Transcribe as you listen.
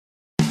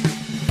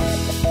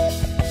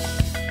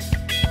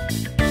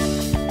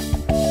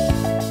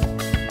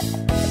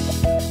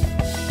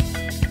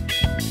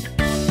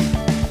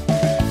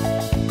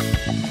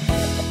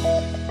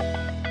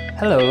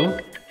Hello!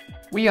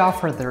 We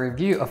offer the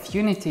review of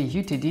UNI-T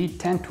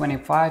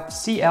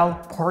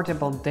UTD1025CL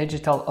Portable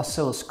Digital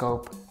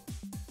Oscilloscope.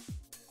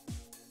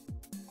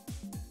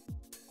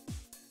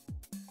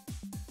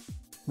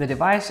 The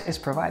device is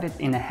provided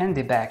in a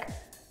handy bag.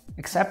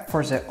 Except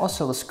for the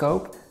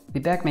oscilloscope, the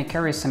bag may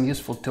carry some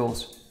useful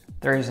tools.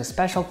 There is a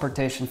special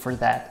partition for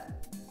that.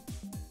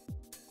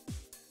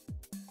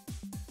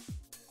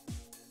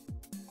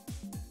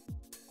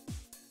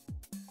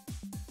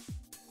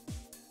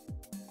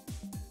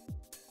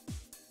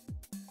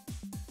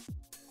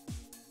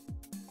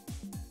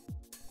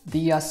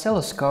 The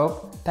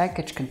oscilloscope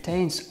package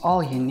contains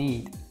all you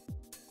need: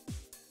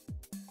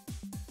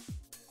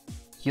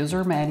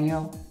 user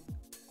manual,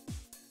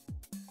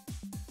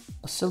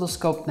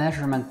 oscilloscope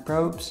measurement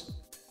probes,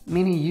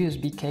 mini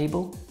USB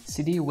cable,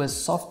 CD with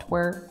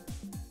software,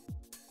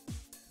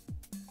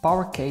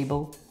 power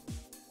cable,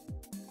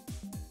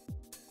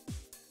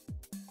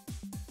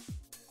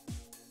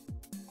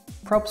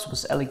 probes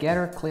with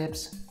alligator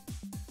clips,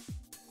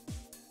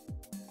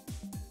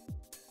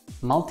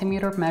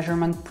 multimeter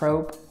measurement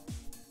probe,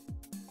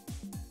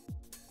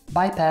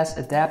 bypass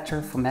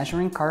adapter for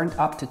measuring current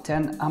up to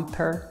 10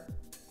 ampere,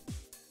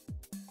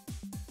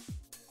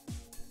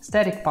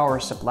 static power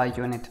supply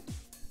unit.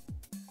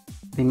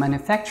 The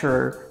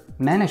manufacturer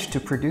managed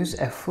to produce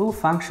a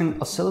full-function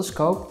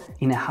oscilloscope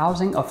in a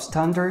housing of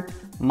standard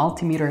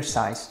multimeter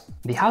size.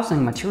 The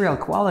housing material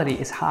quality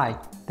is high.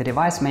 The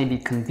device may be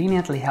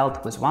conveniently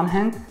held with one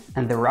hand,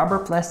 and the rubber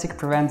plastic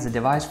prevents the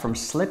device from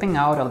slipping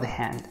out of the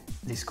hand.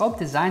 The scope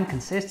design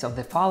consists of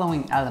the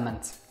following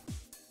elements.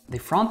 The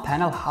front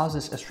panel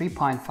houses a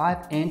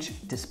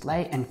 3.5-inch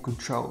display and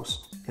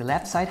controls. The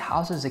left side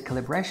houses a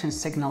calibration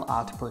signal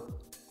output.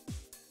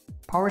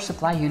 Power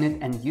supply unit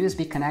and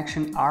USB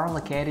connection are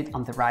located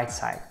on the right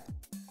side.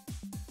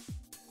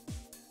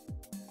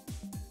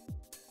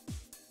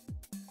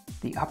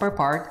 The upper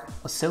part,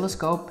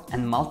 oscilloscope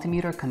and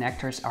multimeter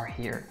connectors are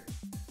here.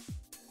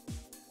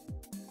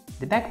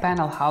 The back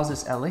panel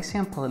houses a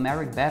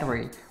lithium-polymeric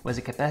battery with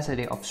a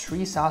capacity of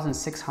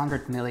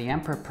 3600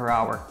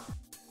 mAh.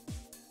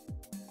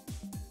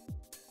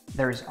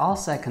 There is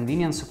also a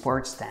convenient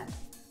support stand.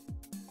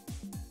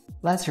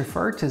 Let's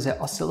refer to the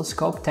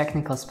oscilloscope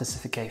technical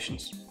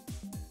specifications.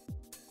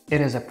 It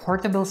is a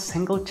portable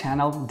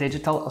single-channel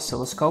digital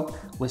oscilloscope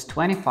with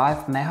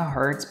 25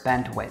 MHz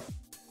bandwidth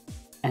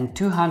and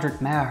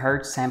 200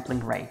 MHz sampling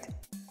rate.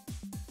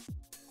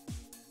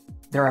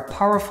 There are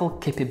powerful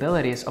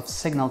capabilities of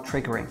signal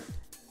triggering: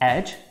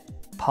 edge,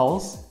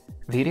 pulse,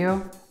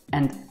 video,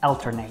 and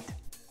alternate.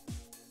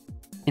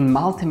 In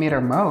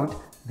multimeter mode,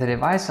 the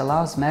device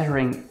allows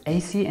measuring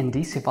AC and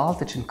DC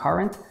voltage and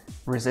current,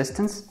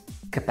 resistance,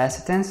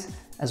 capacitance,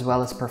 as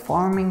well as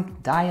performing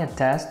diode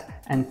test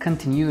and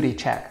continuity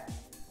check.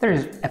 There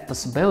is a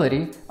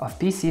possibility of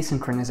PC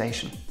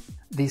synchronization.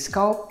 The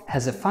scope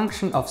has a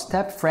function of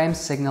step frame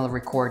signal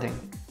recording.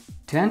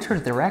 To enter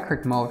the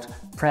record mode,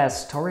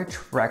 press Storage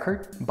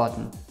Record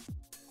button.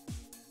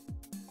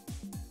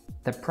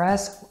 Then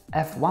press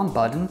F1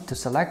 button to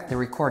select the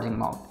recording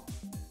mode.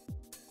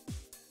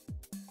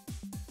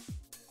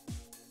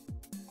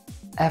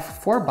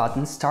 F4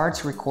 button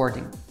starts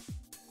recording.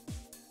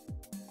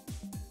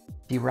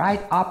 The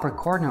right upper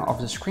corner of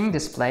the screen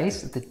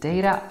displays the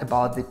data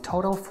about the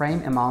total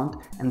frame amount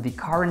and the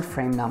current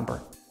frame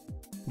number.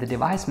 The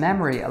device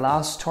memory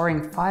allows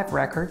storing 5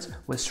 records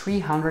with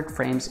 300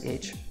 frames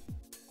each.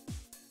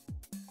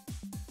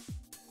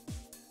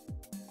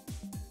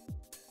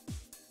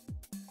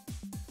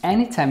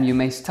 Anytime you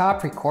may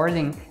stop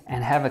recording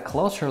and have a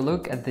closer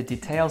look at the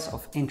details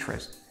of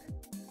interest.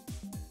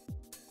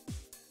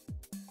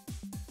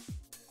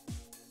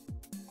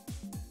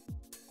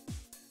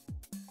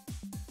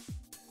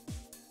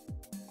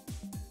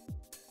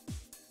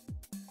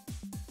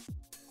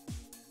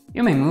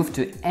 You may move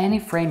to any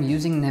frame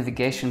using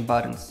navigation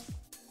buttons.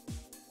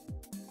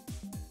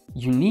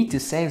 You need to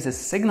save the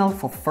signal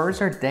for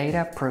further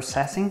data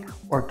processing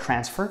or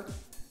transfer.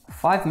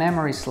 5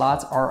 memory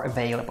slots are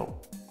available.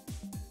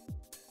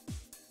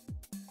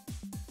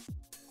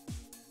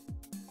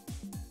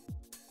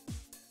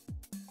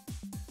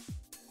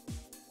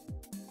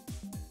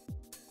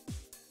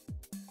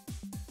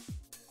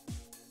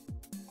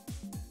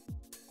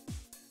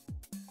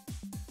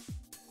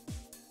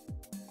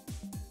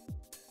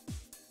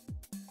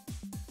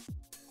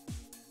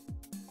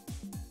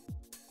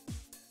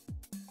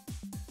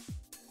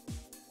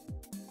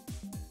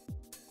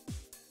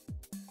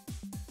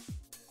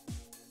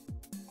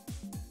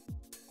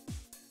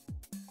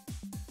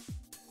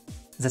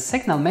 The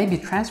signal may be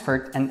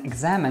transferred and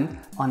examined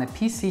on a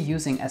PC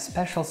using a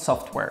special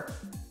software.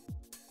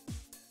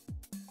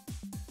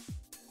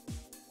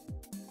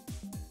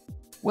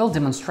 We'll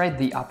demonstrate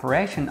the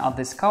operation of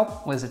the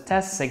scope with the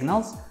test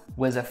signals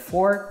with a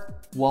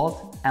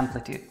 4-volt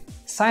amplitude.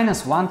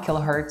 Sinus 1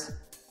 kHz,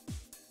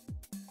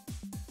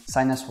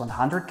 sinus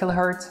 100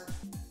 kHz,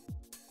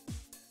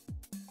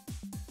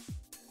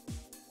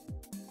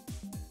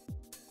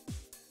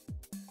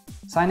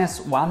 sinus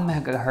 1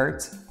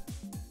 MHz,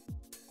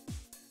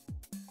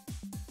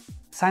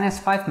 sinus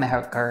 5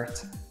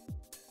 MHz,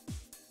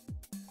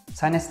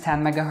 sinus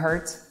 10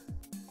 MHz,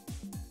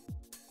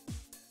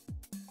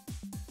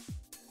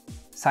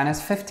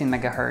 sinus 15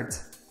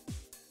 MHz,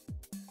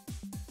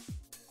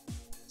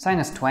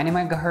 sinus 20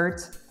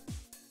 MHz,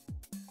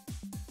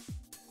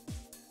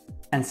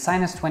 and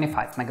sinus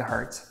 25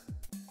 MHz.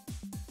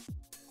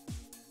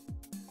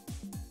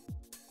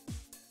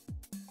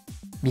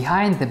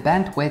 Behind the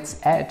bandwidth's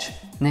edge,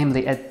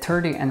 namely at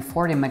 30 and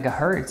 40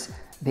 MHz,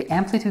 the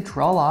amplitude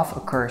roll-off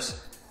occurs,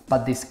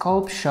 but the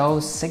scope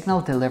shows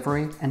signal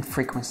delivery and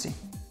frequency.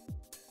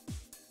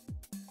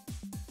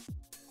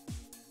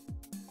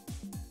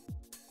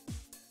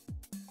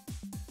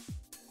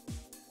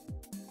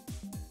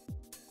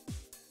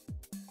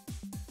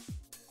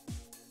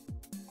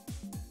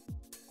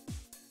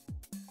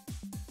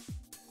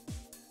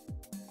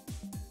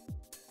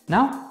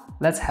 Now,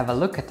 let's have a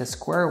look at the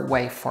square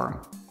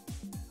waveform.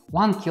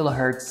 1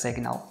 kHz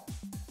signal,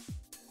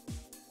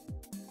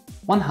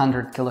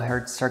 100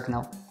 kHz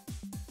signal,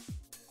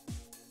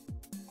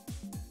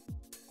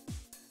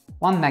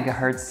 1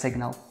 MHz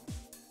signal,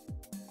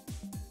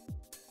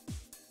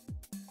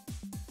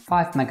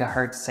 5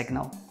 MHz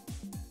signal,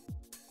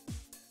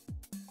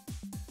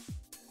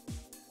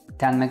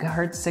 10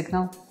 MHz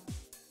signal,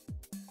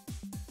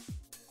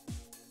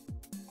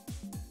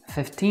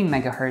 15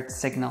 MHz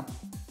signal,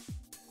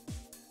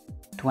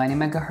 20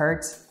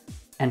 MHz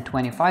and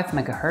 25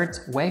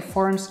 MHz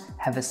waveforms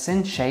have a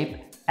syn shape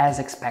as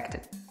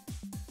expected.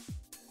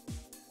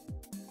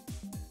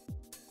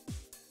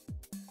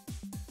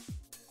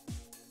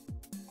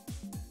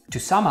 To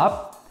sum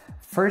up,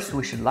 first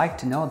we should like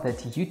to know that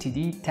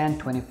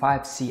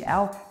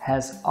UTD1025CL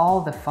has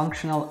all the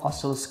functional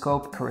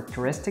oscilloscope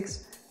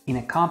characteristics in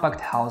a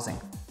compact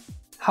housing.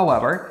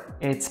 However,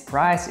 its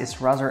price is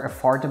rather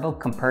affordable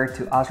compared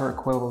to other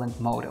equivalent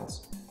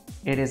models.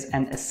 It is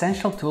an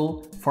essential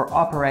tool for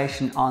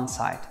operation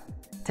on-site,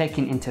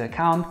 taking into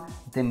account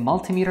the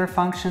multimeter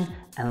function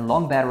and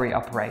long battery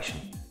operation.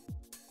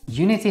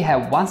 UNI-T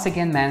have once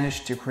again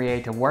managed to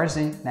create a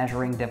worthy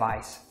measuring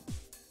device.